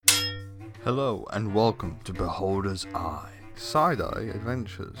Hello and welcome to Beholder's Eye, Side-Eye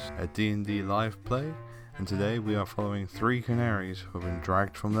Adventures, a D&D live play, and today we are following three canaries who have been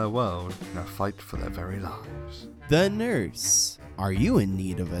dragged from their world in a fight for their very lives. The nurse. Are you in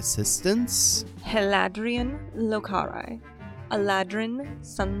need of assistance? Heladrian Locarai, a Ladrin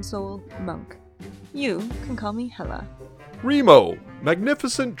Sunsoul monk. You can call me Hela. Remo,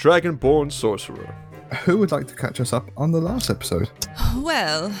 magnificent dragonborn sorcerer. Who would like to catch us up on the last episode?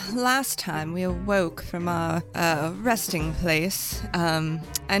 Well, last time we awoke from our resting place,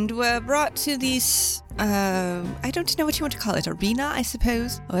 and were brought to these, I don't know what you want to call it, arena, I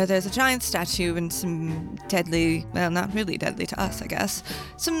suppose, where there's a giant statue and some deadly, well, not really deadly to us, I guess,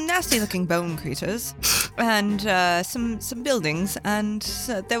 some nasty-looking bone creatures, and some buildings, and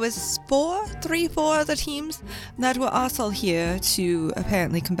there was three, four other teams that were also here to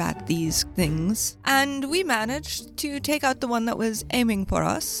apparently combat these things, and we managed to take out the one that was aiming for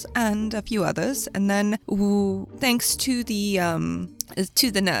us and a few others, and then thanks to the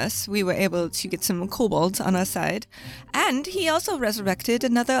nurse, we were able to get some kobolds on our side, and he also resurrected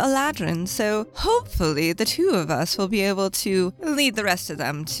another Eladrin, so hopefully the two of us will be able to lead the rest of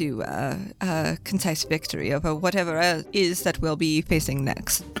them to a concise victory over whatever it is that we'll be facing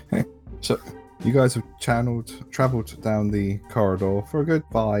next. Okay, so you guys have travelled down the corridor for a good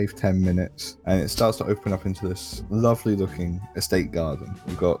 5-10 minutes, and it starts to open up into this lovely looking estate garden.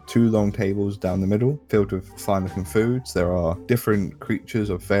 You've got two long tables down the middle filled with fine looking foods. There are different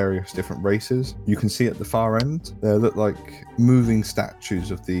creatures of various different races. You can see at the far end, they look like moving statues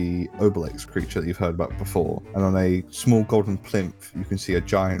of the Obelix creature that you've heard about before. And on a small golden plinth, you can see a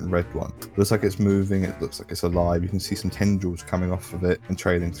giant red one. It looks like it's moving, it looks like it's alive. You can see some tendrils coming off of it and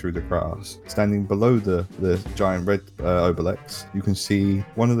trailing through the grass. Standing below the giant red Obelix, you can see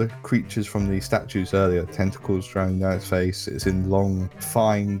one of the creatures from the statues earlier, tentacles surrounding down its face. It's in long,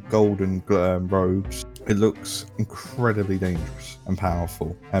 fine, golden robes. It looks incredibly dangerous and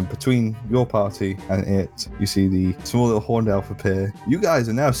powerful. And between your party and it, you see the small little horned elf appear. You guys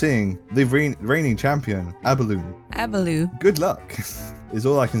are now seeing the reigning champion, Abaloo. Abaloo. Good luck, is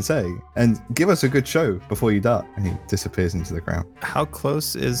all I can say. And give us a good show before you die. And he disappears into the ground. How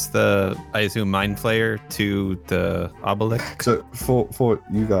close is the, I assume, Mind Flayer to the obelisk? So for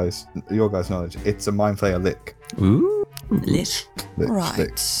you guys, your guys' knowledge, it's a Mind Flayer lick. Ooh. Lich.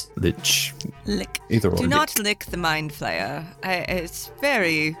 Right. Lich. Lick. Either or. Do not lick the Mind Flayer. It's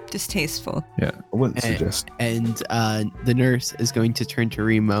very distasteful. Yeah. I wouldn't suggest. And the nurse is going to turn to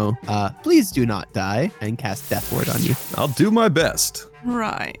Remo. Please do not die, and cast Death Ward on you. I'll do my best.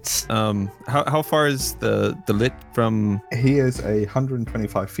 Right. How far is the lit from? He is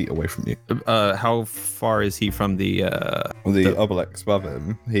 125 feet away from you. How far is he from the? The Obelix above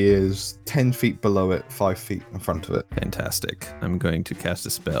him. He is 10 feet below it, 5 feet in front of it. Fantastic. I'm going to cast a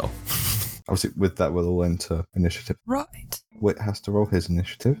spell. Obviously, with that, we'll all enter initiative. Right. Wit has to roll his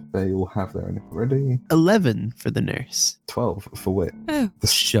initiative. They all have their initiative ready. 11 for the nurse. 12 for Wit. Oh.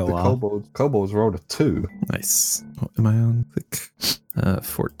 Show off. Kobolds rolled a 2. Nice. What am I on? Click.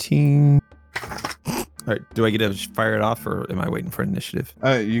 14. All right. Do I get to fire it off, or am I waiting for initiative?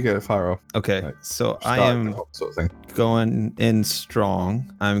 You get a fire off. Okay. Right. So I Start am the hop sort of thing. going in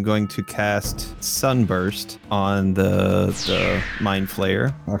strong. I'm going to cast Sunburst on the Mind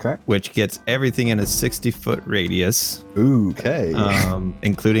Flayer, Okay. which gets everything in a 60-foot radius, Okay.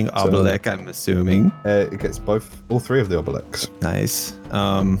 including Obelix, I'm assuming. It gets all 3 of the Obelix. Nice.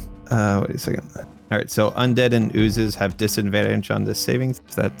 Wait a second. All right, so undead and oozes have disadvantage on the savings.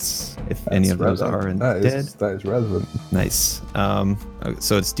 That's if any of those are undead. That is relevant. Nice.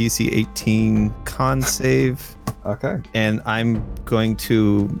 So it's DC 18 con save. Okay. And I'm going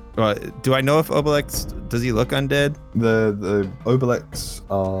to. Do I know if Obelix does he look undead? The Obelix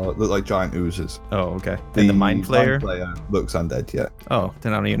look like giant oozes. Oh, okay. And the Mind Flayer looks undead. Yeah. Oh,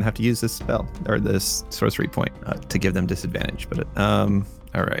 then I don't even have to use this spell or this sorcery point to give them disadvantage. But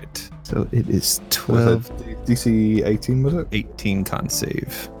all right. So it is 12. DC 18 was it? 18 con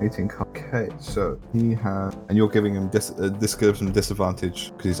save. 18. Okay. So he has, and you're giving him this gives him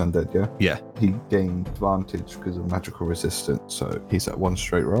disadvantage because he's undead. Yeah. Yeah. He gained advantage because of magical resistance. So he's at 1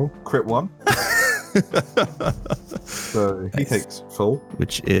 straight roll. Crit 1. So he takes full.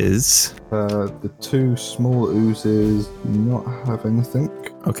 Which is The 2 small oozes do not have anything.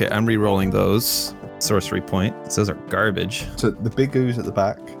 okay. I'm re-rolling those sorcery points. Those are garbage. So the big ooze at the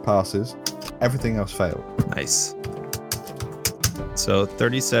back passes. Everything else failed. Nice. So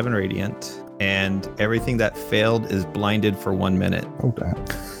 37 radiant, and everything that failed is blinded for 1 minute. Oh damn.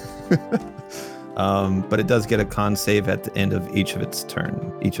 But it does get a con save at the end of each of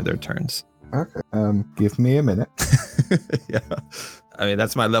their turns. Okay. Give me a minute. Yeah. I mean,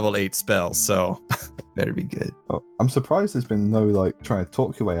 that's my level 8 spell, so better be good. Oh, I'm surprised there's been no like trying to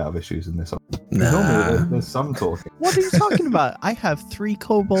talk your way out of issues in this. Nah. Normally there's some talking. What are you talking about? I have 3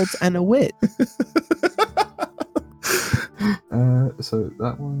 kobolds and a wit. So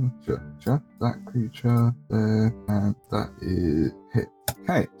that one, sure, that creature there, and that is hit.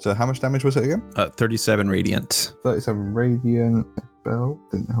 Okay, so how much damage was it again? 37 radiant. 37 radiant. Spell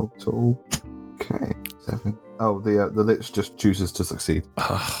didn't help at all. Okay, 7. Oh, the lich just chooses to succeed.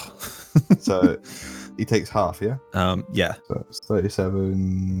 Ugh. So he takes half, yeah? Yeah, So it's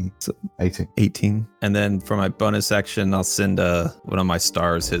 37, 18. 18. And then for my bonus action, I'll send one of my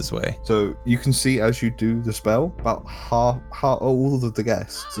stars his way. So you can see as you do the spell, about half all of the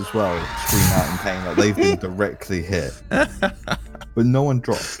guests as well scream out in pain like they've been directly hit. But no one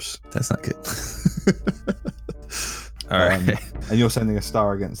drops. That's not good. All right. And you're sending a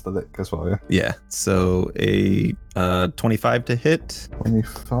star against the lick as well, yeah? Yeah. So a 25 to hit.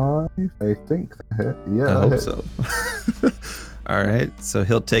 25, I think that hit. Yeah, I that hope hit. so. All right. So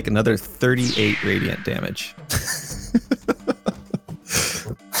he'll take another 38 radiant damage.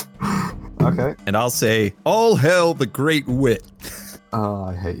 Okay. And I'll say, all hail the great wit. Oh,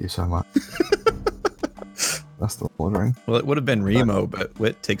 I hate you so much. That's the ordering. Well, it would have been Remo, but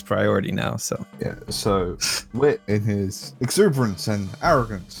wit takes priority now. So Yeah, so Wit, in his exuberance and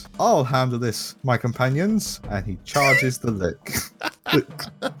arrogance, I'll handle this, my companions, and he charges the lick.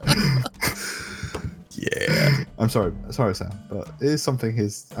 yeah. I'm sorry, Sam, but it is something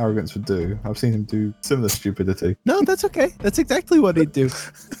his arrogance would do. I've seen him do similar stupidity. No, that's okay. That's exactly what he'd do.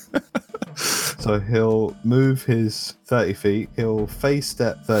 So he'll move his 30 feet. He'll face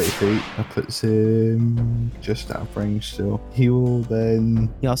step 30 feet. That puts him just out of range still. He will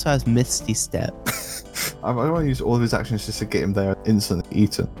then... He also has Misty Step. I don't want to use all of his actions just to get him there instantly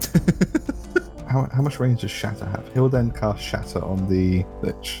eaten. How much range does Shatter have? He'll then cast Shatter on the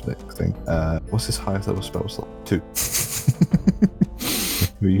Lich thing. What's his highest level spell slot? 2.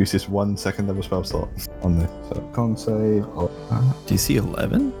 We use this 1 second level spell slot on this. So con save. DC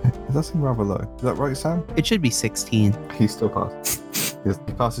 11? It does seem rather low. Is that right, Sam? It should be 16. He still passes.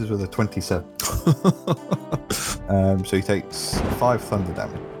 He passes with a 27. So he takes 5 thunder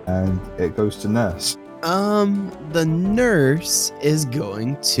damage, and it goes to Nurse. The nurse is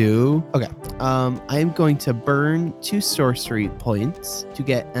going to... Okay. I'm going to burn 2 sorcery points to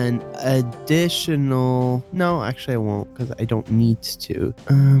get an additional... No, actually I won't, because I don't need to.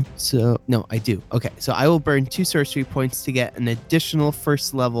 No, I do. Okay, so I will burn 2 sorcery points to get an additional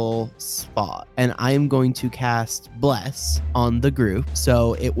first level spot. And I am going to cast Bless on the group.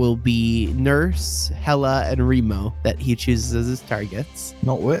 So it will be Nurse, Hella, and Remo that he chooses as his targets.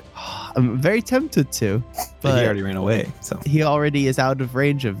 Not Wit. I'm very tempted to, But he but already ran away. So he already is out of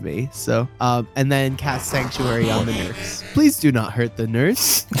range of me. So, and then cast Sanctuary on the nurse. Please do not hurt the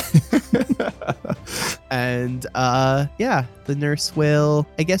nurse. And yeah, the nurse will,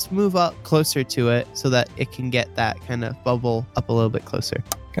 I guess, move up closer to it so that it can get that kind of bubble up a little bit closer.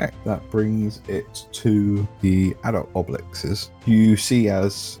 Okay, that brings it to the adult oblixes. You see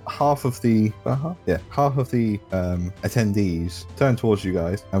as half of the attendees turn towards you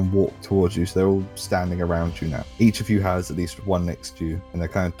guys and walk towards you. So they're all standing around you now. Each of you has at least one next to you, and they're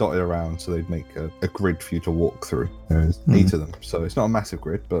kind of dotted around, so they'd make a grid for you to walk through. There's 8 of them, so it's not a massive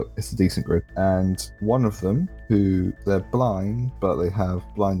grid, but it's a decent grid. And one of them, who they're blind, but they have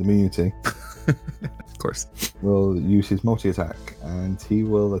blind immunity. of course. Will use his multi-attack, and he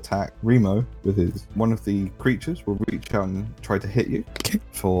will attack Remo with his... One of the creatures will reach out and try to hit you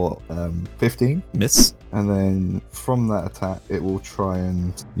for 15. Miss. And then from that attack, it will try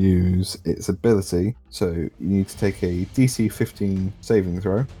and use its ability. So you need to take a DC 15 saving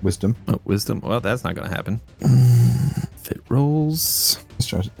throw. Wisdom. Oh, wisdom. Well, that's not going to happen. If it rolls.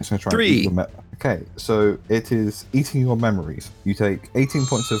 It's going to try 3. and eat your Okay, so it is eating your memories. You take 18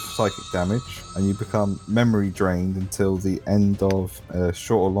 points of psychic damage, and you become memory drained until the end of a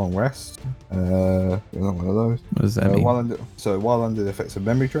short or long rest. Not one of those. What does that mean? While under the effects of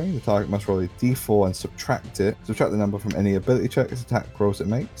memory drain, the target must roll a d4 and subtract it. Subtract the number from any ability checks, attack rolls it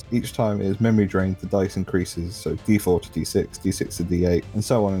makes. Each time it is memory drained, the dice increases, so d4 to d6, d6 to d8, and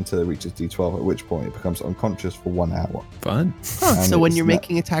so on until it reaches d12, at which point it becomes unconscious for 1 hour. Fun. Huh, And so when it's you're not-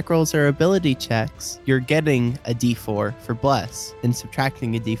 making attack rolls or ability checks, you're getting a d4 for Bless and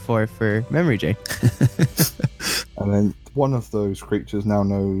subtracting a d4 for Memory Drain. And then one of those creatures now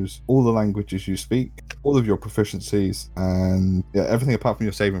knows all the languages you speak, all of your proficiencies, and everything apart from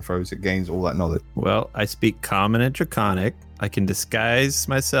your saving throws. It gains all that knowledge. Well, I speak Common and Draconic. I can disguise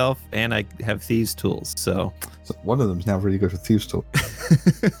myself, and I have thieves' tools. So So one of them's now really good for Thieves' Tool.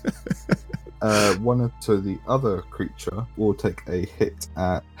 So the other creature will take a hit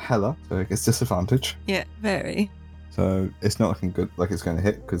at Hella, so it gets disadvantage. Yeah, very. So it's not looking good like it's going to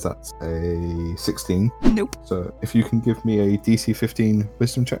hit because that's a 16. Nope. So if you can give me a DC 15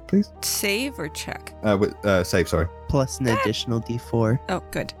 wisdom check, please. Save or check? Save, sorry. Plus an additional D4. Oh,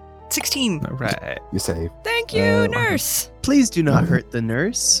 good. 16. All right. You save. Thank you, Okay. nurse. Please do not hurt the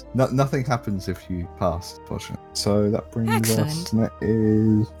nurse. Nothing happens if you pass, fortunately. So that brings us. Excellent. That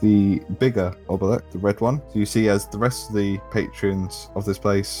is the bigger obelisk, the red one. So you see as the rest of the patrons of this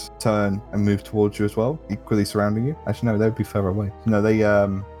place turn and move towards you as well, equally surrounding you. Actually, no, they'd be further away. No,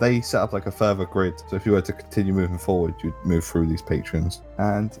 they set up like a further grid. So if you were to continue moving forward, you'd move through these patrons.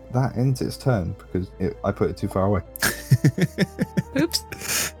 And that ends its turn because I put it too far away.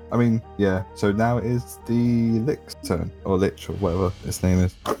 Oops. I mean, yeah. So now it is the Lich's turn, or Lich, or whatever its name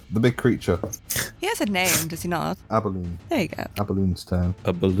is. The big creature, He has a name, does he not? Abaloon. There you go. Abaloon's turn.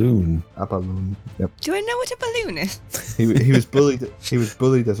 A balloon. Abaloon. Yep. Do I know what a balloon is? He was bullied. He was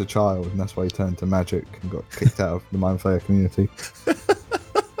bullied as a child, and that's why he turned to magic and got kicked out of the Mind Flayer community.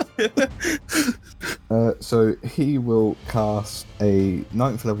 So he will cast a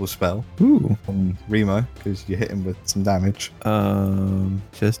 9th level spell Ooh. on Remo because you hit him with some damage.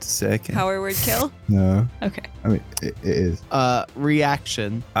 Just a second. Power word kill? No, Okay. I mean it is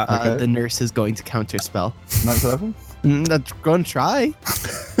Reaction. Okay. The nurse is going to counterspell. 9th level. Let's go and try.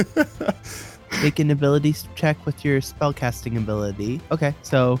 Make an ability check with your spellcasting ability. Okay,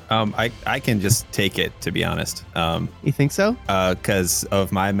 so I can just take it, to be honest. you think so? Because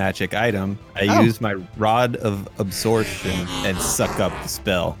of my magic item, I Oh. use my rod of absorption and suck up the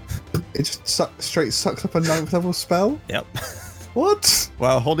spell. It just straight sucks up a 9th level spell. Yep. What?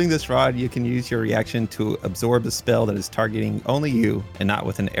 While holding this rod, you can use your reaction to absorb a spell that is targeting only you and not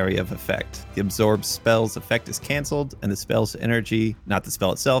with an area of effect. The absorbed spell's effect is canceled, and the spell's energy, not the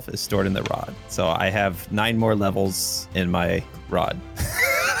spell itself, is stored in the rod. So I have 9 more levels in my rod.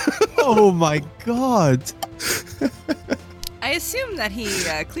 Oh my god. I assume that he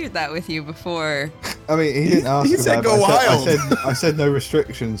cleared that with you before. I mean, he didn't ask. He for said that, go but wild. I said no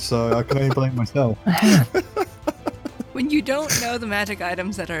restrictions, so I can only blame myself. When you don't know the magic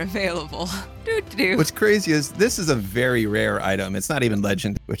items that are available. Do. What's crazy is this is a very rare item. It's not even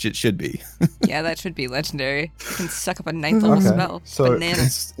legend, which it should be. Yeah, that should be legendary. You can suck up a 9th level spell. So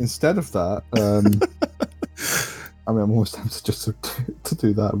Bananas. instead of that, I mean, I'm almost tempted just to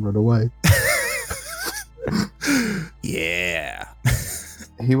do that and run away. Yeah.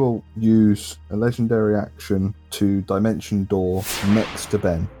 He will use a legendary action to dimension door next to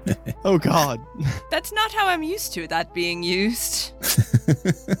Ben. Oh god. That's not how I'm used to that being used.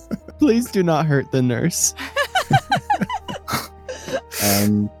 Please do not hurt the nurse.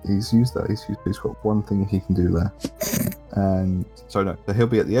 And he's used that. He's got one thing he can do there. And so he'll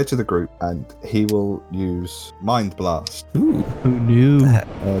be at the edge of the group, and he will use Mind Blast. Ooh. Who knew?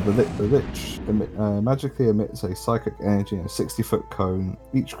 The Lich magically emits a psychic energy in a 60-foot cone.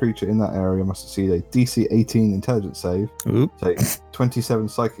 Each creature in that area must succeed a DC 18 intelligence save, Oop. take 27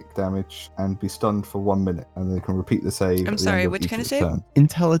 psychic damage, and be stunned for 1 minute. And they can repeat the save. I'm at the sorry, end of which each kind of its save? turn.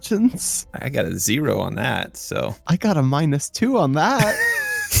 Intelligence. I got a 0 on that, so I got a -2 on that.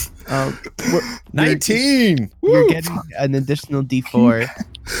 19. You're getting an additional D4.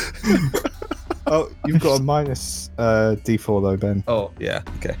 Oh, you've got a minus D4 though, Ben. Oh, yeah.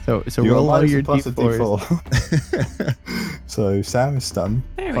 Okay. So You got roll all minus your and plus a D4s. D4. So Sam is stunned.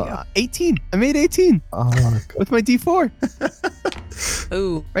 There we go. 18. I made 18 Oh my god. with my D4.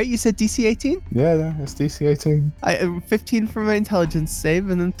 Ooh. Right? You said DC 18? Yeah, no, it's DC 18. I 15 for my intelligence save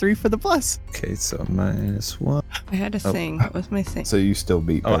and then 3 for the plus. Okay, so -1. I had a thing. What was my thing? So you still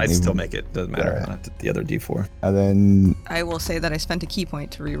beat Oh, Ben. I'd even- still make it. Doesn't matter. Yeah. I don't have to, the other D4. And then I will say that I spent a key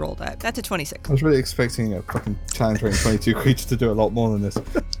point to re-roll that. That's a 26. I was really expecting a fucking challenge rank 22 creature to do a lot more than this.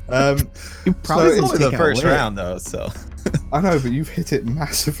 You probably it's will Only take the out first Lyric. round, though, so. I know, but you've hit it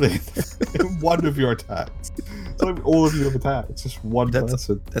massively in one of your attacks. It's like all of your attacks, just one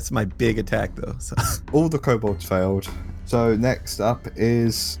person. That's my big attack, though. So. All the kobolds failed. So next up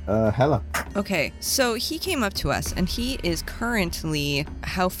is Hella. Okay, so he came up to us, and he is currently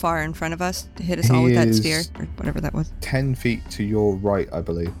how far in front of us to hit us all with He that is- spear? Or whatever that was. 10 feet to your right, I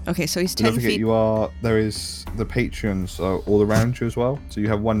believe. Okay, so he's But don't 10 forget, feet. there is the patrons are all around you as well. So you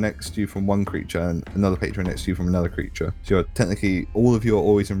have one next to you from one creature and another patron next to you from another creature. So you're technically, all of you are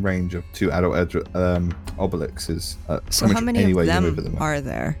always in range of 2 adult obelisks. So how many anyway of you move them them are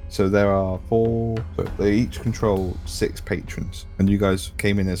there? So there are 4. So they each control 6 patrons, and you guys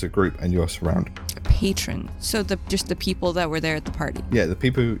came in as a group, and you're surrounded. Patron. So just the people that were there at the party. Yeah, the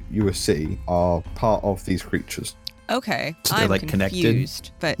people you will see are part of these creatures. Okay, So they're, I'm like, connected?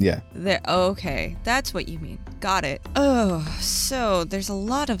 confused. But Yeah. they're okay. That's what you mean. Got it. Oh, so there's a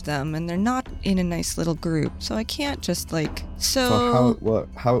lot of them, and they're not in a nice little group. So I can't just like. So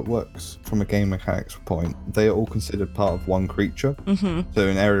how it works from a game mechanics point, they are all considered part of one creature. Mhm. So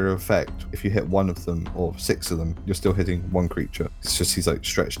in area of effect, if you hit one of them or 6 of them, you're still hitting one creature. It's just he's like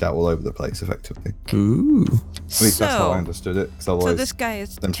stretched out all over the place effectively. Ooh. At least that's how I understood it. Because So otherwise, this guy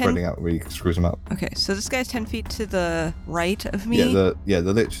is them 10. spreading out really screws them up. Okay, so this guy's 10 feet to the right of me. Yeah,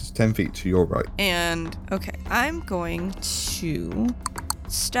 the lich is 10 feet to your right. And okay, I'm going to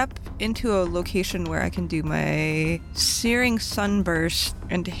step into a location where I can do my searing sunburst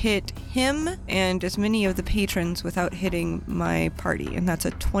and hit him and as many of the patrons without hitting my party. And that's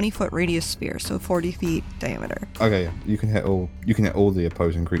a 20-foot radius sphere, so 40 feet diameter. Okay, yeah, you can hit all the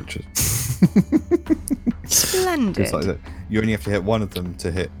opposing creatures. Splendid. It's like that. You only have to hit one of them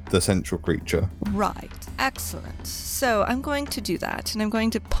to hit the central creature. Right. Excellent. So I'm going to do that, and I'm going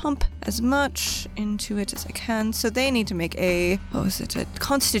to pump as much into it as I can. So they need to make a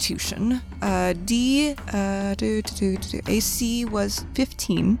Constitution. AC was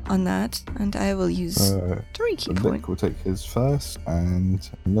 15 on that, and I will use 3 key The points. Lick will take his first, and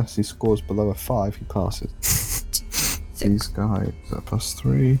unless he scores below a 5, he passes. These guys are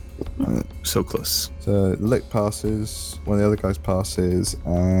 +3. So close. So the Lick passes, one of the other guys passes,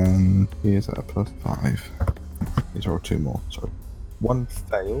 and he is at a +5. These are all 2 more, sorry. One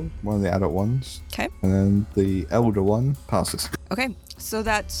failed, one of the adult ones. Okay. And then the elder one passes. Okay, so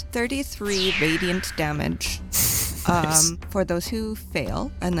that's 33 radiant damage Nice. for those who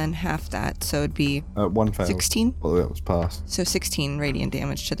fail, and then half that, so it'd be One failed. 16. Well, that was passed. So 16 radiant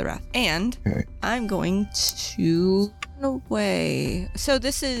damage to the wrath. And Okay. I'm going to run away. So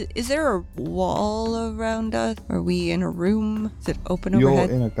this is there a wall around us? Are we in a room? Is it open You're overhead?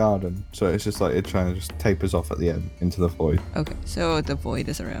 in a garden, so it's just like it trying to just tapers off at the end into the void. Okay, so the void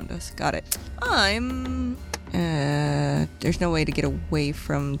is around us. Got it. I'm there's no way to get away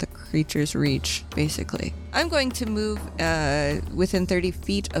from the creature's reach, basically. I'm going to move within 30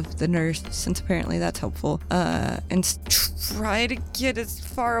 feet of the nurse, since apparently that's helpful, and try to get as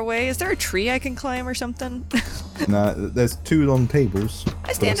far away. Is there a tree I can climb or something? Now, there's 2 long tables.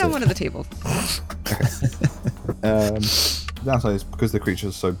 I stand on one of the tables. Downside is because the creature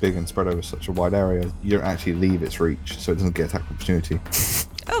is so big and spread over such a wide area, you don't actually leave its reach, so it doesn't get attack opportunity.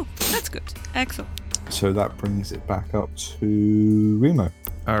 Oh, that's good. Excellent. So that brings it back up to Remo.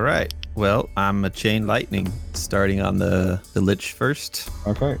 All right. Well, I'm a chain lightning, starting on the Lich first.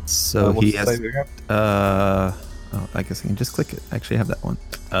 Okay. So what's he the has. save again? Oh, I guess I can just click it. I actually have that one.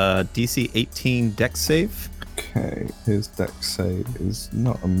 DC 18 Dex save. Okay, his dex save is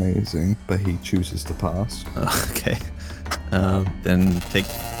not amazing, but he chooses to pass. Okay. Then take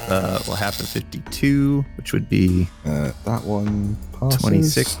half of 52, which would be That one passes.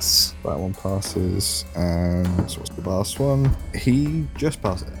 26. That one passes. And so what's the last one? He just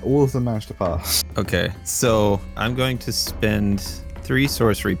passed it. All of them managed to pass. Okay, so I'm going to spend 3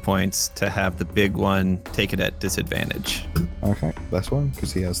 sorcery points to have the big one take it at disadvantage. Okay, best one,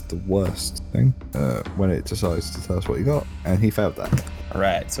 because he has the worst thing when it decides to tell us what he got. And he failed that. All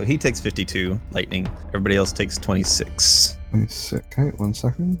right, so he takes 52 lightning. Everybody else takes 26. Okay, 1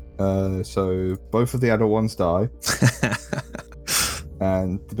 second. So both of the adult ones die,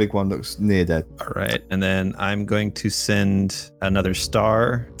 and the big one looks near dead. All right, and then I'm going to send another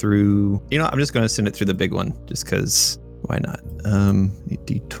star through. I'm just going to send it through the big one, just because. Why not? A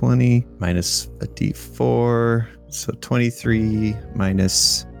D20 minus a D4, so 23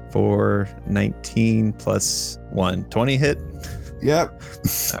 minus 4, 19 plus 1, 20 hit. Yep.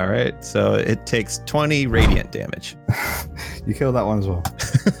 All right, so it takes 20 radiant damage. You killed that one as well.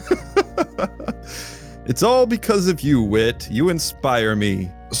 It's all because of you, Wit. You inspire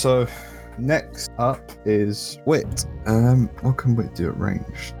me. So next up is Wit. What can Wit do at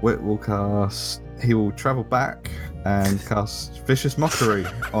range? Wit will cast. He will travel back and cast Vicious Mockery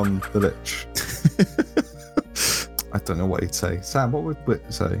on the Lich. I don't know what he'd say. Sam, what would Wit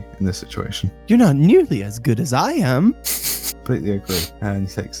say in this situation? You're not nearly as good as I am. Completely agree. And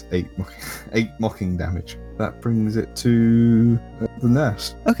he takes 8 mocking damage. That brings it to the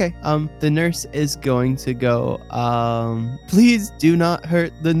nurse. Okay. The nurse is going to go. Please do not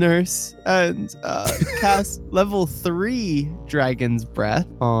hurt the nurse, and cast level 3 Dragon's Breath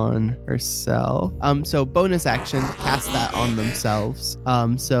on herself. So bonus action, cast that on themselves.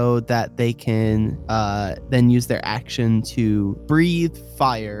 So that they can then use their action to breathe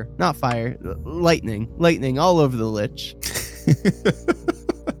lightning all over the Lich.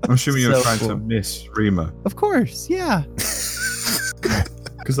 I'm assuming you're So trying cool. to miss Remo. Of course, yeah.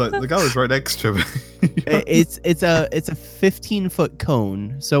 Because the guy was right next to me. It's a 15-foot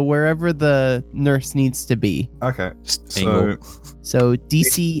cone, so wherever the nurse needs to be. Okay. So Angle. So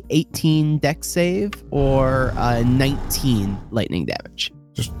DC 18 dex save or 19 lightning damage.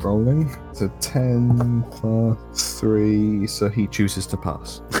 just rolling. It's a 10 plus 3, so he chooses to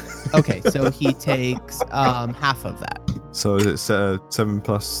pass. Okay, so he takes half of that. So it's 7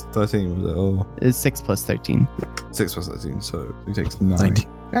 plus 13, was it? Or It's 6 plus 13. 6 plus 13, so he takes 9. 19.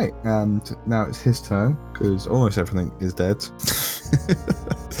 Okay, and now it's his turn, because almost everything is dead.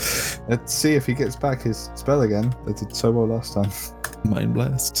 Let's see if he gets back his spell again. They did so well last time. Mind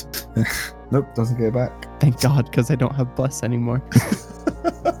blast. Nope, doesn't get it back. Thank God, because I don't have bless anymore.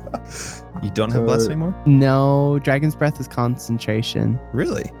 You don't have bless So- anymore? No, Dragon's Breath is concentration.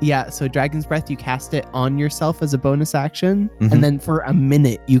 Really? Yeah, so Dragon's Breath, you cast it on yourself as a bonus action, Mhm. and then for a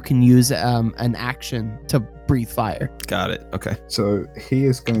minute, you can use an action to breathe fire. Got it. Okay. So he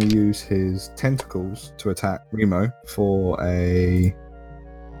is going to use his tentacles to attack Remo for a...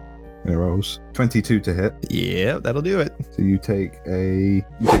 It rolls 22 to hit. Yeah, that'll do it. So you take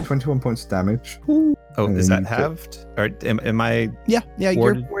 21 points of damage. Oh, And is then that you halved? Or am I? Yeah,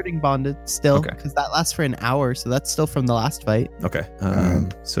 Warded? you're warding bonded still, Okay. because that lasts for an hour, so that's still from the last fight. Okay. Um,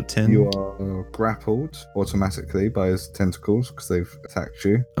 So 10. You are grappled automatically by his tentacles because they've attacked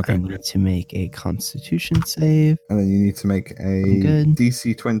you. I Okay. need to make a Constitution save. And then you need to make a good.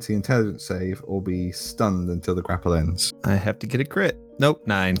 DC 20 intelligence save or be stunned until the grapple ends. I have to get a crit. Nope,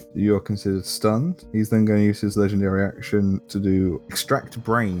 9. You are considered stunned. He's then going to use his legendary action to do extract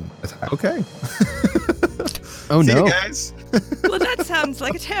brain attack. Okay. Oh, See no. you guys. Well, that sounds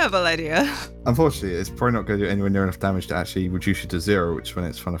like a terrible idea. Unfortunately, it's probably not going to do anywhere near enough damage to actually reduce you to 0, which is when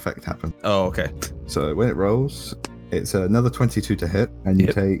its fun effect happens. Oh, okay. So when it rolls, it's another 22 to hit, and you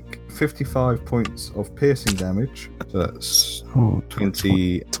Yep. take 55 points of piercing damage. So that's Oh,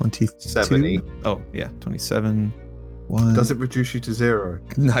 20. 22. 70. Oh, yeah. 27. 1. Does it reduce you to 0?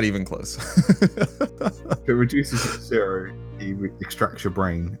 Not even close. If it reduces you to 0, he extracts your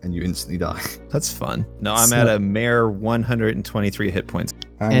brain and you instantly die. That's fun. No, I'm So- at a mere 123 hit points.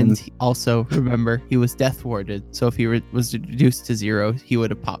 And also, remember, he was death warded, so if he was reduced to 0, he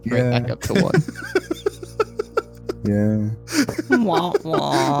would have popped right Yeah. back up to 1. yeah. Wah,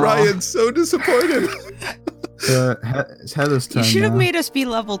 wah. Ryan's so disappointed. It's Heather's You turn should have now. made us be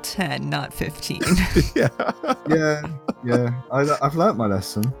level 10, not 15. Yeah. Yeah. I've learnt my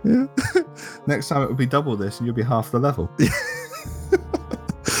lesson. Yeah. Next time it will be double this and you'll be half the level.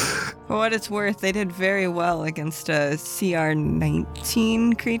 For what it's worth, they did very well against a CR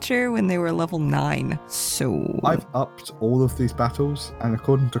 19 creature when they were level 9. So I've upped all of these battles, and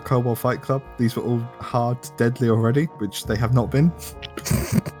according to Cobalt Fight Club, these were all hard, deadly already, which they have not been.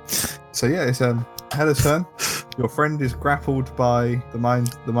 So yeah, it's Heather's turn. Your friend is grappled by the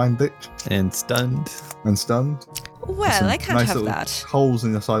mind ditch And stunned. and stunned. well, Some I can't nice have little that. Holes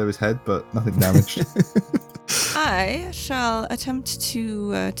in the side of his head, but nothing damaged. I shall attempt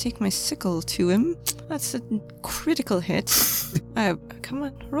to take my sickle to him. That's a critical hit. Come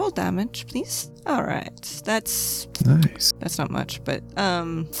on, roll damage, please. All right, that's Nice. not much, but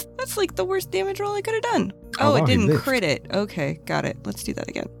that's like the worst damage roll I could have done. Oh, Oh, it wow, he didn't lived. crit it. Okay, got it. Let's do that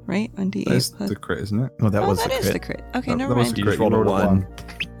again. Right on D8 That's plus. the crit, isn't it? Well, that Oh, was that the is crit. the crit. Okay, That- never that was mind. the You crit. just rolled a rolled 1.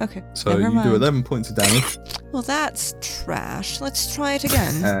 Okay, So never you mind. do 11 points of damage, Well, that's trash. Let's try it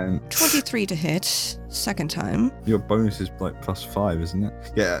again. and 23 to hit. Second time. your bonus is like +5, isn't it?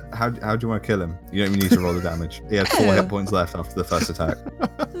 Yeah. How do you want to kill him? You don't even need to roll the damage. He had 4 Oh. hit points left after the first attack.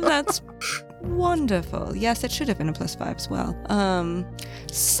 That's wonderful. Yes, it should have been a +5 as well.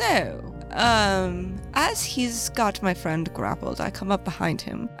 As he's got my friend grappled, I come up behind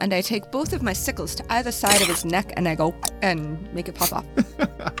him and I take both of my sickles to either side of his neck and I go and make it pop off.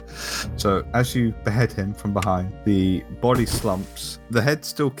 So as you behead him from behind, the body slumps. The head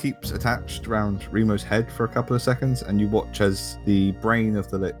still keeps attached around Remo's head for a couple of seconds, and you watch as the brain of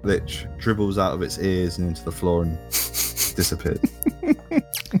the lich dribbles out of its ears and into the floor and disappears.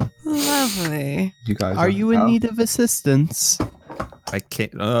 Lovely. You guys Are you in out? need of assistance? I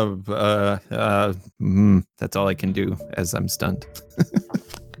can't. That's all I can do as I'm stunned.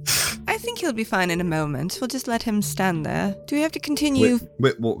 I think he'll be fine in a moment. We'll just let him stand there. Do we have to continue?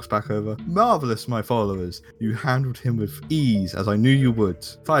 Wit walks back over. Marvelous, my followers. You handled him with ease, as I knew you would.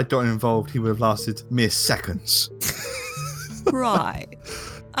 If I had gotten involved, he would have lasted mere seconds. Right.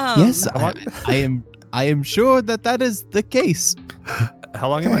 Yes, I am sure that is the case. How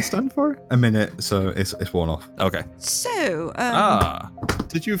long am I stunned for? A minute, so it's worn off. Okay. So,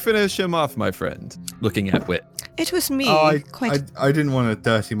 Did you finish him off, my friend? Looking at Wit. it was me. Oh, Quite. I didn't want to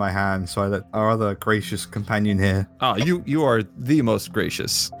dirty my hands, so I let our other gracious companion here. Ah, you are the most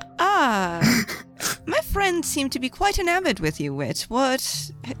gracious. everyone seemed to be quite enamored with you, Wit.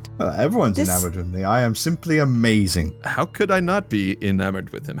 What? Everyone's This- enamored with me. I am simply amazing. How could I not be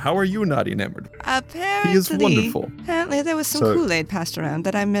enamored with him? How are you not enamored? Apparently, He is wonderful. Apparently, there was some So- Kool-Aid passed around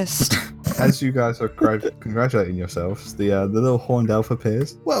that I missed. As you guys are congratulating yourselves, the little horned elf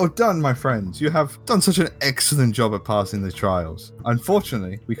appears. Well done, my friends. You have done such an excellent job at passing the trials.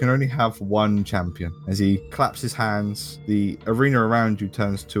 Unfortunately, we can only have one champion. As he claps his hands, the arena around you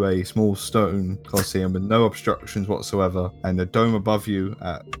turns to a small stone coliseum with no obstructions whatsoever, and a dome above you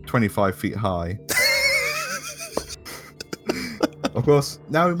at 25 feet high. Of course,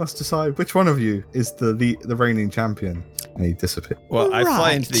 now we must decide which one of you is the reigning champion. And he disappears. Well, I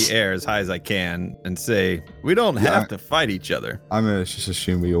fly into Right. the air as high as I can and say, we don't Yeah. have to fight each other. I'm gonna just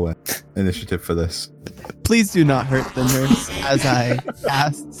assume we all win initiative for this. Please do not hurt the nurse as I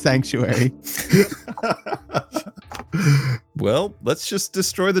cast Sanctuary. Well, let's just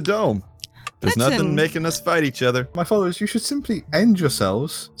destroy the dome. There's That's nothing an- making us fight each other. My followers, you should simply end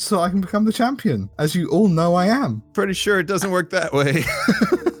yourselves so I can become the champion, as you all know I am. Pretty sure it doesn't work that way.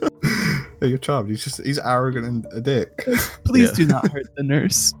 Yeah, you're charmed. He's arrogant and a dick. Please Yeah. do not hurt the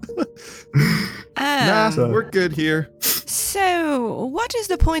nurse. Nah, Um, So- we're good here. So, what is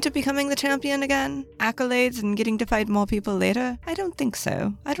the point of becoming the champion again? Accolades and getting to fight more people later? I don't think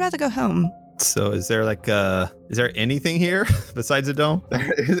so. I'd rather go home. So is there is there anything here besides a dome?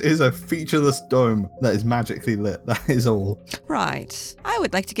 There is a featureless dome that is magically lit. That is all. Right. I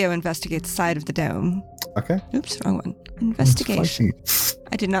would like to go investigate the side of the dome. Okay. Oops, wrong one. Investigation.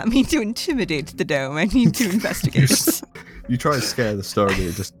 I did not mean to intimidate the dome. I need to investigate. You try to scare the stone,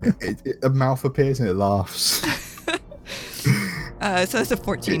 a mouth appears and it laughs. So it's a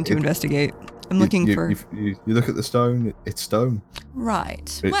 14 to It- investigate. I'm looking you, for. You look at the stone. It's stone. Right.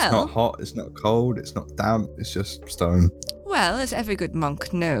 It's Well, not hot. It's not cold. It's not damp. It's just stone. well, as every good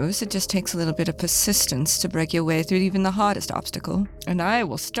monk knows, it just takes a little bit of persistence to break your way through even the hardest obstacle. And I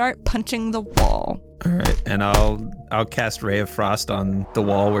will start punching the wall. All right, and I'll cast Ray of Frost on the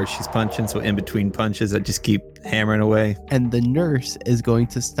wall where she's punching. So in between punches, I just keep hammering away. And the nurse is going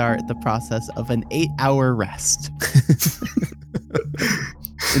to start the process of an 8-hour rest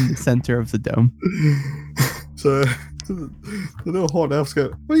in the center of the dome. So the little horned elves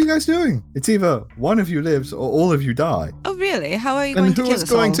go, "What are you guys doing? It's either one of you lives or all of you die." Oh, really? How are you going And to who kill is us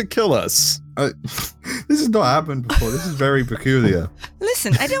going all? to kill us? This has not happened before. This is very peculiar.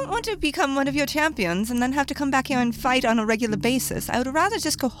 Listen, I don't want to become one of your champions and then have to come back here and fight on a regular basis. I would rather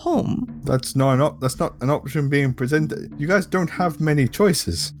just go home. That's not an option being presented. You guys don't have many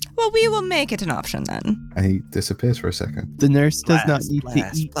choices. Well, we will make it an option then. And he disappears for a second. The nurse does not Blast, need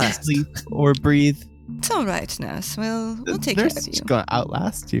blast, to eat, blast. sleep, or breathe. It's all right, nurse. We'll The take care nurse of you. is going to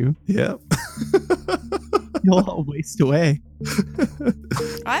outlast you. Yep. You'll all waste away.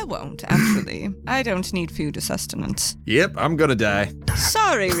 I won't, actually. I don't need food or sustenance. Yep, I'm gonna die.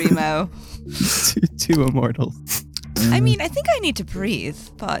 Sorry, Remo. Two immortals. I mean, I think I need to breathe,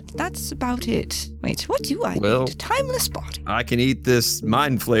 but that's about it. Wait, what do I Well- need? Timeless body. I can eat this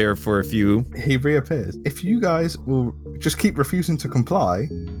mind flayer for a few. He reappears. If you guys will just keep refusing to comply,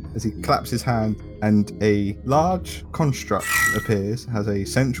 as he claps his hand, and a large construct appears, has a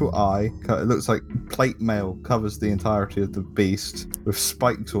central eye. It looks like plate mail covers the entirety of the beast with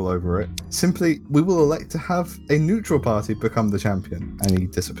spikes all over it. Simply, we will elect to have a neutral party become the champion, and he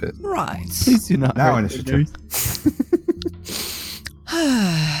disappears. Right. Please do not Now hurt the initiative. nurse.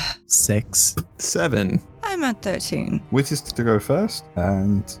 6. 7. I'm at 13. Wit is to go first,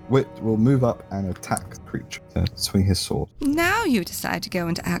 and Wit will move up and attack the creature to swing his sword. Now you decide to go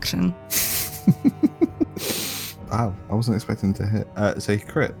into action. Wow, I wasn't expecting to hit. So he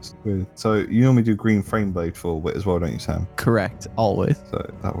crits. So you normally do green frame blade for Wit as well, don't you, Sam? Correct, always. So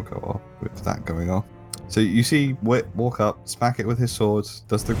that will go off with that going off. So you see Wit walk up, smack it with his sword,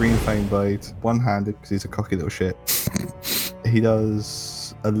 does the green flame blade, one-handed because he's a cocky little shit. He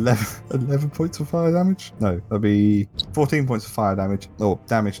does 11 points of fire damage. No, that'd be 14 points of fire damage, or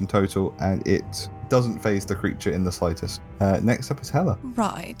damage in total, and it doesn't phase the creature in the slightest. Next up is Hela.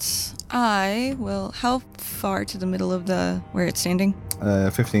 Right. I will. How far to the middle of where it's standing?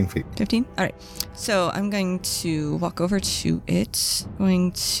 15 feet. 15? All right. So I'm going to walk over to it.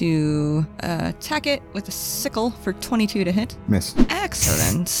 Going to attack it with a sickle for 22 to hit. Miss.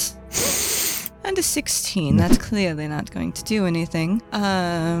 Excellent. And a 16. That's clearly not going to do anything.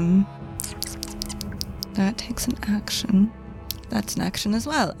 That takes an action. That's an action as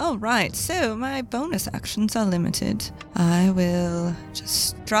well. Oh, right. So my bonus actions are limited. I will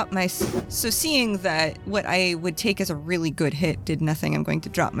just drop my... So seeing that what I would take as a really good hit did nothing, I'm going to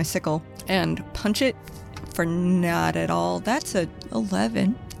drop my sickle and punch it for not at all. That's a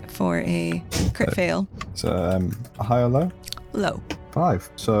 11 for a crit fail. So a high or low? Low.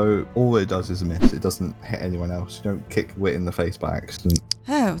 5. So all it does is a miss. It doesn't hit anyone else. You don't kick Wit in the face by accident.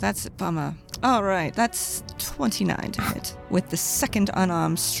 Oh, that's a bummer. All right, that's 29 to hit with the second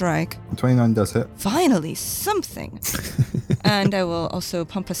unarmed strike. 29 does hit. Finally, something. And I will also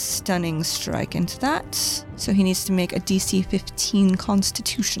pump a stunning strike into that. So he needs to make a DC 15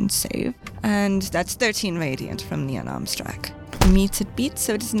 Constitution save. And that's 13 radiant from the unarmed strike. Meets it beats,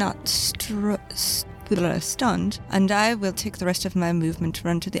 so it is not stunned. And I will take the rest of my movement to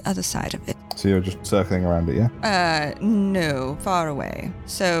run to the other side of it. So you're just circling around it, yeah? No, far away.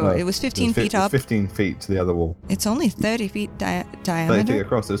 So it was 15 feet up. 15 feet to the other wall. It's only 30 feet 30 diameter. feet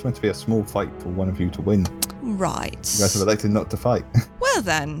across. There's meant to be a small fight for one of you to win. Right. You guys have elected not to fight. Well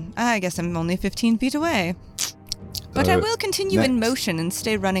then, I guess I'm only 15 feet away. But I will continue in motion and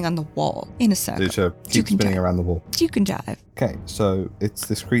stay running on the wall in a circle. So keep spinning around the wall. You can jive. Okay, so it's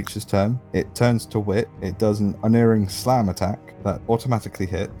this creature's turn. It turns to Wit. It does an unerring slam attack that automatically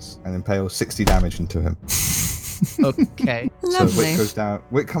hits and impales 60 damage into him. Okay. So Lovely. Wit goes down.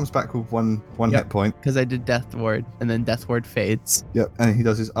 Wit comes back with one Yep. hit point. Because I did Death Ward, and then Death Ward fades. Yep, and he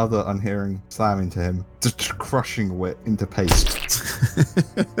does his other unhearing slam into him, just crushing Wit into paste.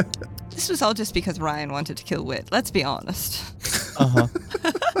 This was all just because Ryan wanted to kill Wit. Let's be honest. Uh-huh.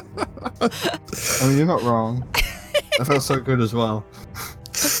 I mean, you're not wrong. That felt so good as well.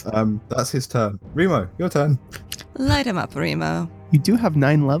 That's his turn. Remo, your turn. Light him up, Remo. You do have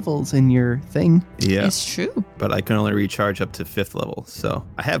 9 levels in your thing. Yeah, It's true. but I can only recharge up to 5th level. So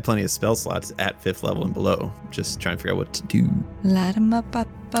I have plenty of spell slots at 5th level and below. Just trying to figure out what to do. Light him up,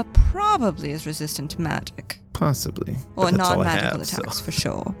 probably is resistant to magic. Possibly. Or But that's all I non-magical have, so. attacks, for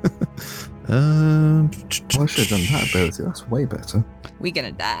sure. Well, I should have done that ability. That's way better. We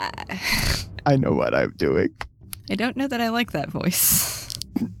gonna die. I know what I'm doing. I don't know that I like that voice.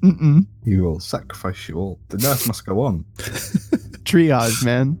 Mm-mm. You will sacrifice you all. The nurse must go on. Triage,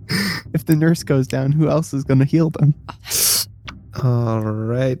 man. If the nurse goes down, who else is going to heal them? All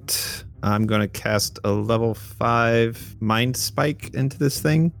right. I'm going to cast a level 5 Mind Spike into this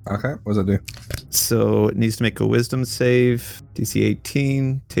thing. Okay, what does that do? So it needs to make a Wisdom save. DC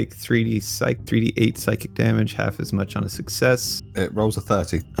 18. Take 3d8 psychic damage, half as much on a success. It rolls a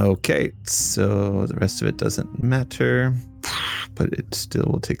 30. Okay, so the rest of it doesn't matter, but it still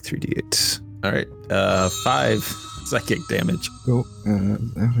will take 3d8. All right, 5 psychic damage. Cool.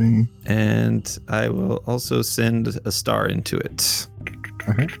 And I will also send a star into it.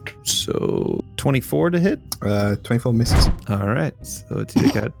 Okay. So 24 to hit. 24 misses. All right, so it's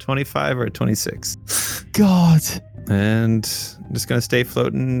either got 25 or 26. God. And I'm just gonna stay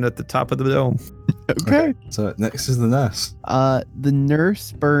floating at the top of the dome. Okay. So next is the nurse. The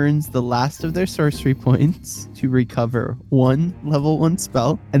nurse burns the last of their sorcery points to recover 1 level 1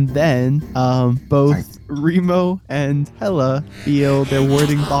 spell, and then both Remo and Hella feel their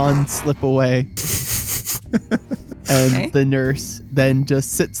warding bond slip away. And Okay. the nurse then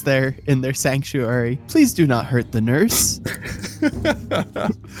just sits there in their sanctuary. Please do not hurt the nurse.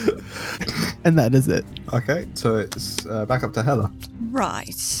 And that is it. Okay, so it's back up to Hella.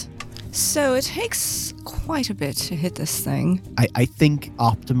 Right. So it takes quite a bit to hit this thing. I think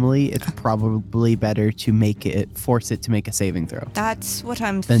optimally it's probably better to force it to make a saving throw That's what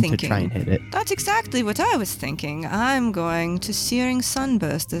I'm than thinking. to try and hit it. That's exactly what I was thinking. I'm going to Searing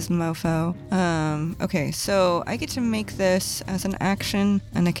Sunburst this mofo. Okay, so I get to make this as an action,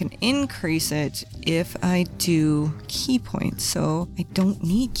 and I can increase it if I do key points. So I don't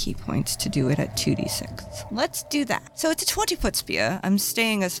need key points to do it at 2d6. Let's do that. So it's a 20-foot spear. I'm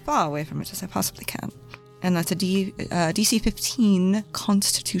staying as far away from it as I possibly can. And that's a DC 15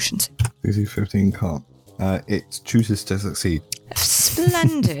 Constitution save. DC 15 can't. It chooses to succeed.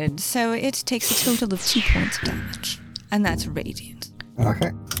 Splendid. So it takes a total of 2 points of damage. And that's radiant.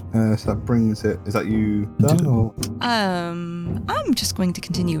 Okay. So that brings it. Is that you done? Or? I'm just going to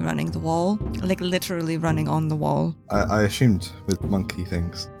continue running the wall. Like literally running on the wall. I assumed with monkey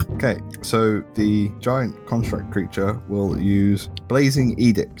things. Okay, so the giant construct creature will use Blazing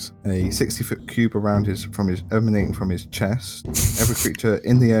Edict, a 60-foot cube emanating from his chest. Every creature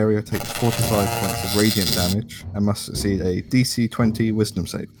in the area takes 45 points of radiant damage and must succeed a DC 20 Wisdom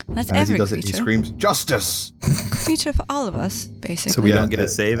save. That's And as he every does it, he creature. screams, "Justice!" Creature for all of us, basically. So we Yeah, don't get a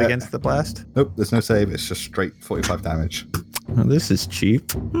save against the blast? Nope, there's no save. It's just straight 45 damage. Well, this is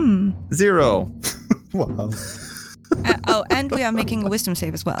cheap. 0. Wow. And we are making a wisdom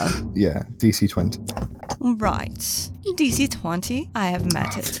save as well. Yeah, DC 20. Right. DC 20. I have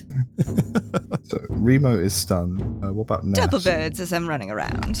met it. So Remo is stunned. What about Nash? Double birds as I'm running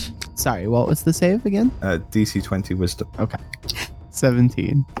around. Sorry, what was the save again? DC 20 Wisdom. Okay.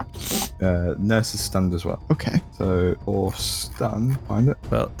 17. Nurse is stunned as well. Okay. So, or stun, find it.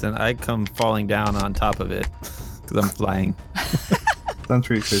 Well, then I come falling down on top of it because I'm flying. Stunned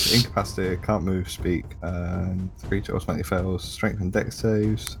creatures incapacitated, can't move, speak, and the creature automatically fails strength and dex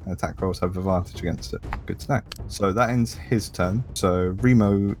saves, and attack rolls have advantage against it. Good to know. So that ends his turn. So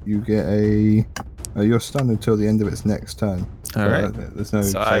Remo, you get a... you're stunned until the end of its next turn. All right. There's no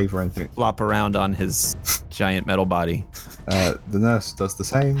So save or anything. Flop around on his giant metal body. The nurse does the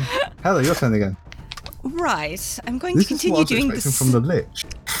same. Heather, your turn again. Right. I'm going This to is continue what I was doing expecting this. from the Lich.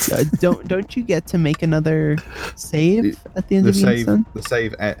 Don't you get to make another save at the end The of each turn?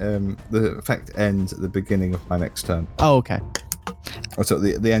 the effect ends at the beginning of my next turn. Oh, okay. Or so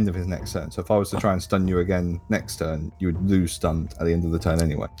at the end of his next turn. So if I was to try and stun you again next turn, you would lose stunned at the end of the turn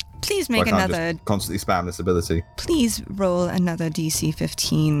anyway. Please So make I can't another. just constantly spam this ability. Please roll another DC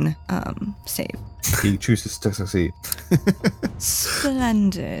 15 save. He chooses to succeed.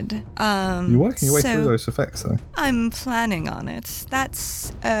 Splendid. You're working your way so through those effects though. I'm planning on it.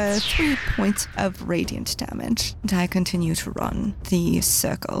 That's 3 points of radiant damage. And I continue to run the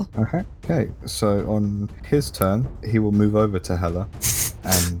circle. Okay. So on his turn, he will move over to Hela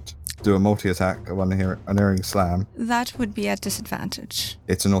and do a multi-attack of unerring slam. That would be at disadvantage.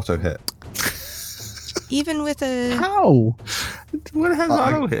 It's an auto hit. Even with a. How? What has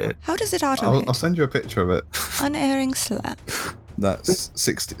auto hit? How does it auto hit? I'll send you a picture of it. Unerring slap. That's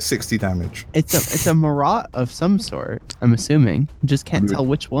 60 damage. It's a Marat of some sort, I'm assuming. Just can't Good. tell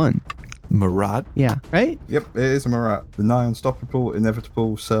which one. Marat? Yeah, right? Yep, it is a Marat. The nigh unstoppable,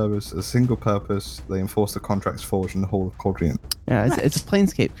 inevitable service a single purpose. They enforce the contracts forged in the Hall of Caldrian. Yeah, it's a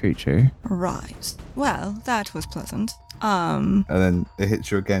planescape creature. Right. Well, that was pleasant. And then it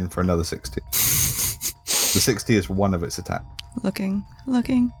hits you again for another 60. The 60 is one of its attack. Looking.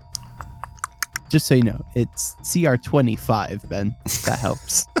 Just so you know, it's CR 25, Ben. That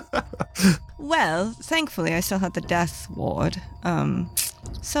helps. Well, thankfully I still had the death ward.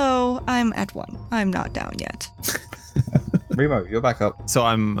 So I'm at 1. I'm not down yet. Remo, you're back up. So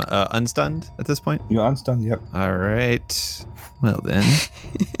I'm unstunned at this point? You're unstunned, yep. All right. Well, then.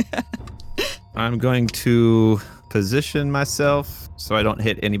 I'm going to position myself so I don't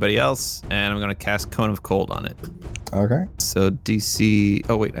hit anybody else, and I'm going to cast Cone of Cold on it. Okay. So DC...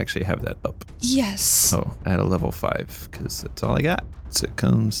 Oh, wait, actually I have that up. Yes. Oh, at a level 5, because that's all I got. So it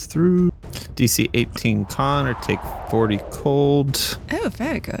comes through. DC 18 con, or take 40 cold. Oh,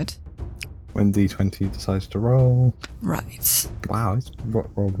 very good. When D20 decides to roll. Right. Wow, it's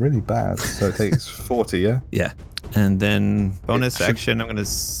rolled really bad. So it takes 40, yeah? Yeah. And then bonus should- action, I'm going to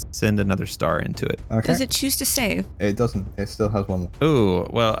send another star into it. Okay. Does it choose to save? It doesn't. It still has one. Oh,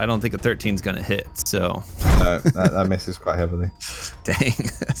 well, I don't think a 13 is going to hit, so No, that misses quite heavily. dang,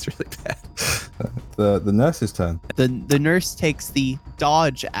 that's really bad. The nurse's turn. The nurse takes the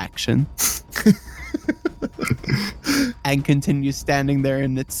dodge action and continues standing there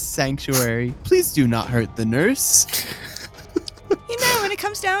in its sanctuary. Please do not hurt the nurse. You know, when it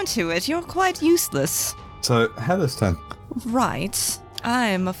comes down to it, you're quite useless. So Heather's turn. Right.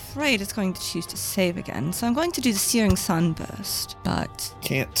 I'm afraid it's going to choose to save again, so I'm going to do the Searing Sunburst. But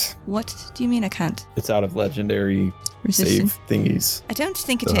Can't. what do you mean I can't? It's out of legendary Resistant? save thingies. I don't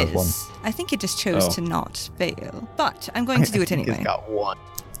think it Still has is. I think it just chose Oh. to not fail. But I'm going to do it anyway. It's got one.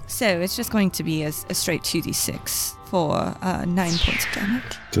 So it's just going to be a straight 2d6 for 9 points of damage.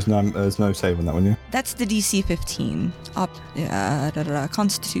 Just there's no save on that one, yeah? That's the DC 15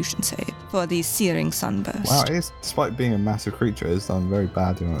 Constitution save for the Searing Sunburst. Wow, it is, despite being a massive creature, it's done very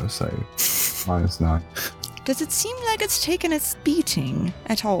badly on a save. -9. Does it seem like it's taken its beating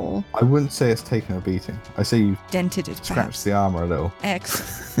at all? I wouldn't say it's taken a beating. I say you've Dented it, scratched perhaps. the armor a little.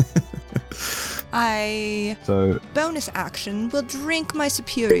 Excellent. I So bonus action will drink my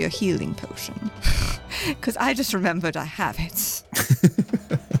superior healing potion. Because I just remembered I have it.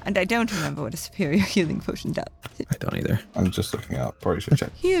 And I don't remember what a superior healing potion does. I don't either. I'm just looking up. Probably should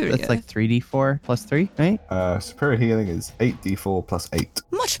check. Curious. That's like 3d4 plus 3, right? Superior healing is 8d4 plus 8.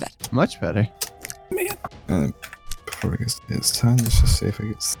 Much better. Much better. And before it gets its turn, let's just see if it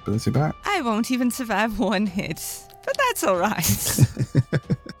gets ability back. I won't even survive one hit. But that's alright.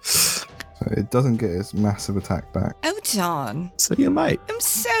 So it doesn't get its massive attack back, Oh darn. So you might. I'm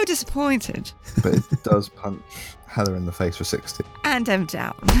so disappointed. but it does punch Heather in the face for 60. And I'm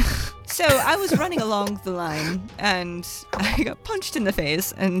down. So I was running along the line and I got punched in the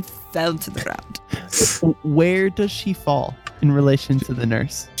face and fell to the ground. Where does she fall? in relation to the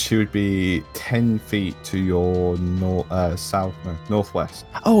nurse? She would be 10 feet to your northwest.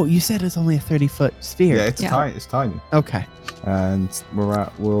 Oh, you said it's only a 30-foot sphere. Yeah, it's Yeah. tiny. It's tiny. Okay. And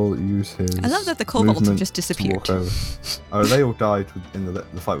Murat will use his. I love that the kobolds have movement just to disappeared. walk over. Oh, they all died in the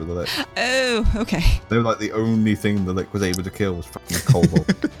fight with the Lick. Oh, okay. They were like the only thing the Lick was able to kill was fucking a kobold.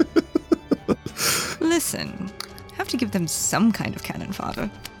 Listen, have to give them some kind of cannon fodder.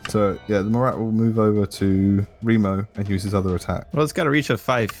 So yeah, the Murat will move over to Remo and use his other attack. Well, it's got to reach of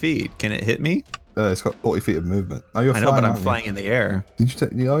 5 feet. Can it hit me? It's got 40 feet of movement. Oh, you're I know, flying, but I'm aren't you? flying in the air. Did you take?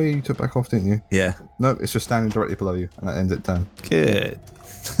 Oh, yeah, you took back off, didn't you? Yeah. No, it's just standing directly below you, and that ends it turn. Good.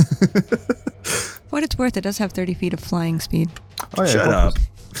 For what it's worth, it does have 30 feet of flying speed. Oh yeah, Shut of up. course.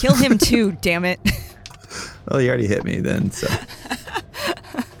 Kill him too, damn it. Well, you already hit me then, so.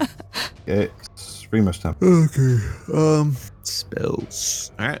 It's Remo's turn.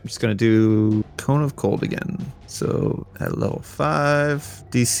 Spells. All right, I'm just going to do Cone of Cold again. So at level 5,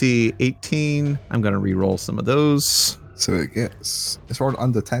 DC 18. I'm going to re-roll some of those. So it's rolled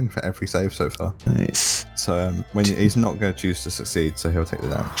under 10 for every save so far. Nice. So he's not going to choose to succeed, so he'll take the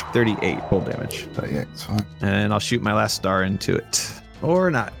damage. 38 cold damage. But yeah, it's fine. And I'll shoot my last star into it.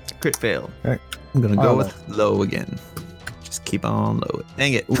 Or not. Crit fail. Okay. I'm going to go Oh, with low again. Just keep on low.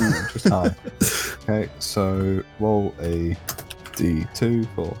 Dang it. Ooh, just high. Okay, so roll a D2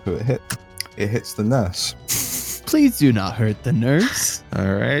 for who it hit. It hits the nurse. Please do not hurt the nurse.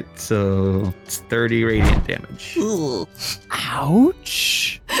 All right, so it's 30 radiant damage.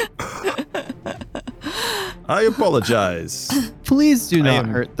 Ouch. I apologize. Please do I not am-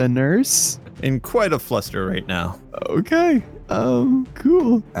 hurt the nurse. In quite a fluster right now. Okay.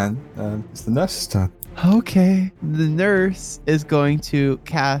 Cool. And it's the nurse's turn. Okay. The nurse is going to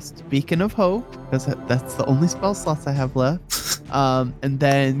cast Beacon of Hope because that's the only spell slots I have left. And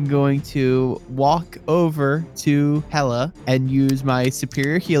then going to walk over to Hella and use my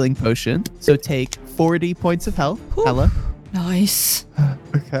superior healing potion. So take 40 points of health, Whew. Hella. Nice.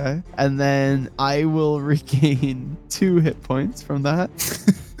 Okay. And then I will regain 2 hit points from that.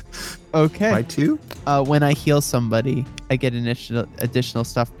 Okay. By 2? When I heal somebody, I get additional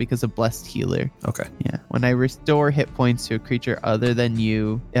stuff because of Blessed Healer. Okay. Yeah. When I restore hit points to a creature other than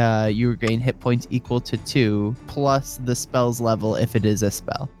you, you regain hit points equal to 2 plus the spell's level if it is a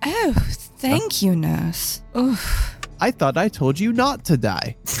spell. Oh, thank you, nurse. Oof. I thought I told you not to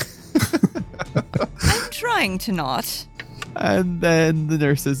die. I'm trying to not. And then the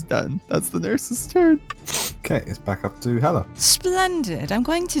nurse is done. That's the nurse's turn. Okay, it's back up to Hella. Splendid. I'm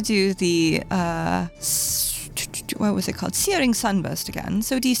going to do the, what was it called? Searing Sunburst again.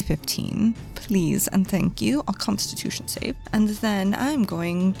 So DC 15, please and thank you. A Constitution save. And then I'm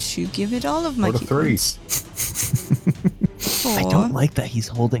going to give it all of my Roll a key 3. points. I don't like that he's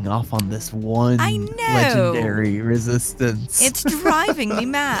holding off on this one I know. legendary resistance. It's driving me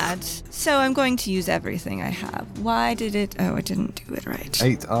mad. So I'm going to use everything I have. Why did it? Oh, I didn't do it right.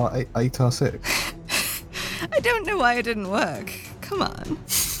 8R6. I don't know why it didn't work. Come on.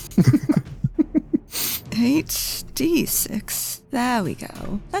 8d6. There we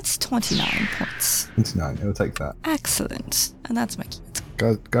go. That's 29 points. 29, it'll take that. Excellent. And that's my key.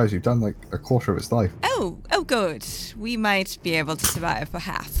 Guys, you've done like a quarter of its life. Oh, good. We might be able to survive for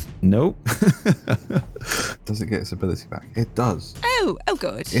half. Nope. Does it get its ability back? It does. Oh,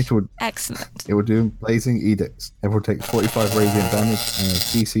 good. It would Excellent. do Blazing Edicts. It will take 45 radiant damage and a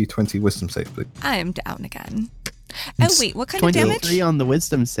DC 20 wisdom save, please. I am down again. Oh, wait, what kind of 23 damage? on the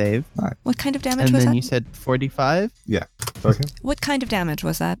wisdom save. What kind of damage And was then that? you said 45? Yeah. Okay. What kind of damage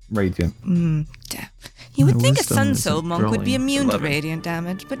was that? Radiant. Damn. You would My think a wisdom Sun isn't Soul monk would be rolling. immune 11. to radiant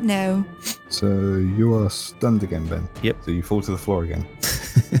damage, but no. So you are stunned again, Ben. Yep. So you fall to the floor again.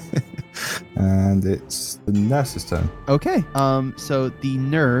 And it's the nurse's turn. Okay. So the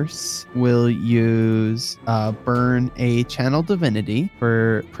nurse will use burn a channel divinity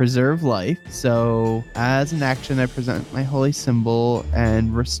for preserve life. So as an action, I present my holy symbol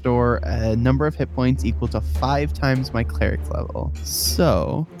and restore a number of hit points equal to 5 times my cleric level.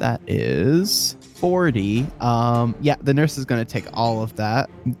 So that is 40. Yeah, the nurse is going to take all of that,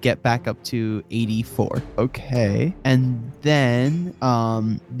 get back up to 84. Okay. And then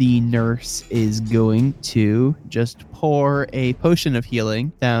the nurse is going to just pour a potion of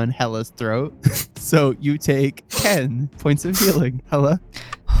healing down Hella's throat. So you take 10 points of healing, Hella.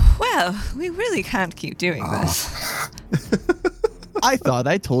 Well, we really can't keep doing this. I thought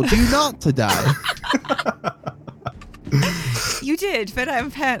I told you not to die. You did, but I'm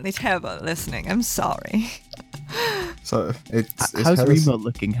apparently terrible at listening. I'm sorry. So it's How's Hella's- Remo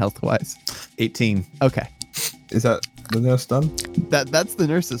looking health-wise? 18. Okay. Is that the nurse done? That's the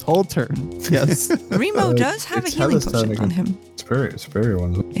nurse's whole turn. Yes. Remo does have a it's healing Heather's turn potion on again. him. Superior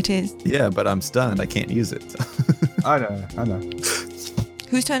ones. It is. Yeah, but I'm stunned. I can't use it. I know.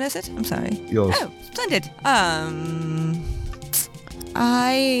 Whose turn is it? I'm sorry. Yours. Oh, splendid.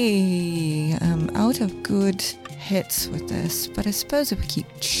 I am out of good hits with this, but I suppose if we keep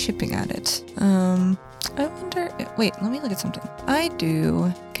chipping at it. I wonder. Wait, let me look at something. I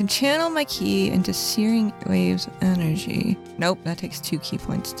can channel my ki into searing waves of energy. Nope, that takes 2 ki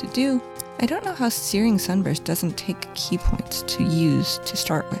points to do. I don't know how Searing Sunburst doesn't take key points to use to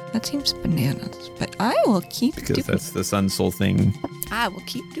start with. That seems bananas, but I will keep Because doing that's the Sun Soul thing. I will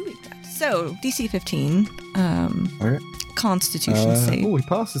keep doing that. So, DC 15, Okay. Constitution save. Oh, he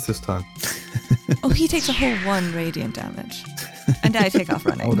passes this time. Oh, he takes a whole 1 radiant damage. And I take off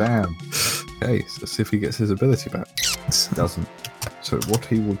running. Oh, damn. Okay, so let's see if he gets his ability back. Doesn't. So what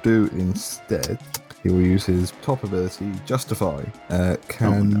he will do instead, he will use his top ability, Justify.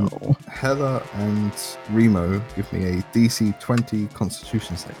 Can Heather and Remo give me a DC 20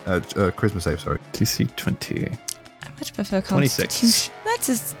 Constitution save? Charisma save, sorry. DC 20. I much prefer 26. Constitution. That's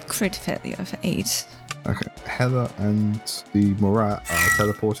a crit failure for 8. Okay. Heather and the Morat are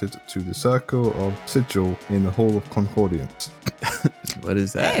teleported to the Circle of Sigil in the Hall of Concordiance. What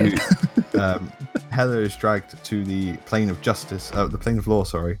is that? Hey. Heather is dragged to the plane of justice, the plane of law,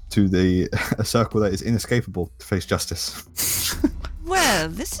 sorry, to the a circle that is inescapable to face justice. Well,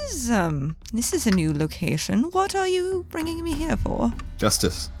 this is a new location. What are you bringing me here for?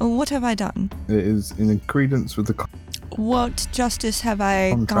 Justice. What have I done? It is in accordance with the What justice have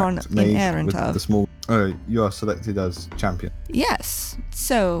I gone contract in made errand with of? the small. Oh, you are selected as champion. Yes.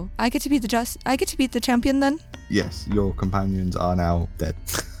 So I get to be the champion then? Yes, your companions are now dead.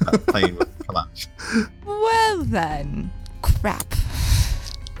 That plane will collapse. Well then, crap.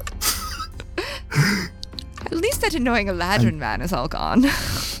 At least that annoying Eladrin man is all gone.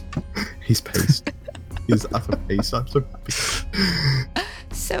 He's paced. He's utter pace. I'm so happy.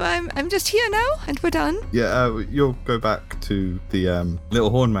 So I'm just here now, and we're done. Yeah, you'll go back to the Little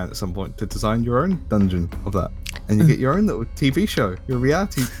Horn Man at some point to design your own dungeon of that. And you get your own little TV show. You're an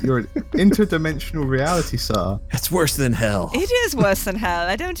interdimensional reality star. It's worse than hell. It is worse than hell.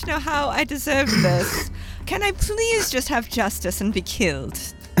 I don't know how I deserve this. Can I please just have justice and be killed?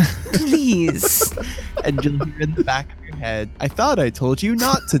 Please. And you'll hear in the back of your head, I thought I told you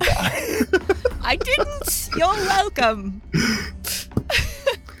not to die. I didn't. You're welcome.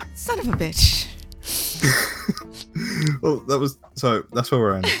 Son of a bitch. Well, that's where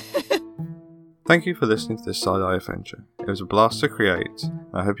we're ending. Thank you for listening to this side-eye adventure. It was a blast to create,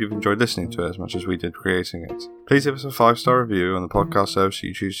 and I hope you've enjoyed listening to it as much as we did creating it. Please give us a 5-star review on the podcast service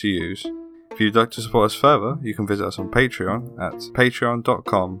you choose to use. If you'd like to support us further, you can visit us on Patreon at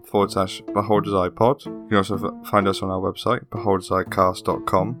patreon.com/BeholdersEyePod. You can also find us on our website,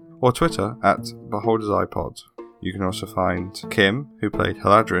 beholderseyecast.com, or Twitter at BeholdersEyePod. You can also find Kim, who played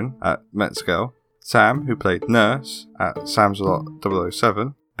Heladrin, at Metzgel, Sam, who played Nurse, at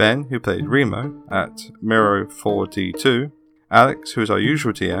Samsalot007, Ben, who played Remo, at Miro4D2, Alex, who is our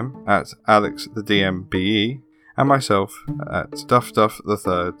usual DM, at AlexTheDMBE, and myself at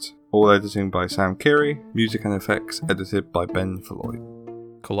DuffDuff3rd. All editing by Sam Keary, music and effects edited by Ben Floyd.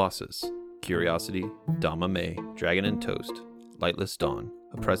 Colossus, Curiosity, Dama May, Dragon and Toast, Lightless Dawn,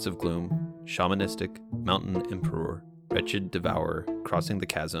 Oppressive Gloom, Shamanistic, Mountain Emperor, Wretched Devourer, Crossing the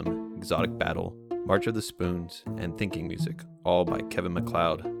Chasm, Exotic Battle, March of the Spoons, and Thinking Music, all by Kevin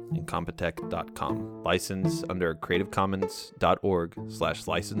MacLeod and Compotech.com. License under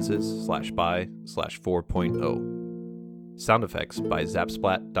creativecommons.org/licenses/by/4.0. Sound effects by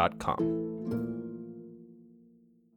Zapsplat.com.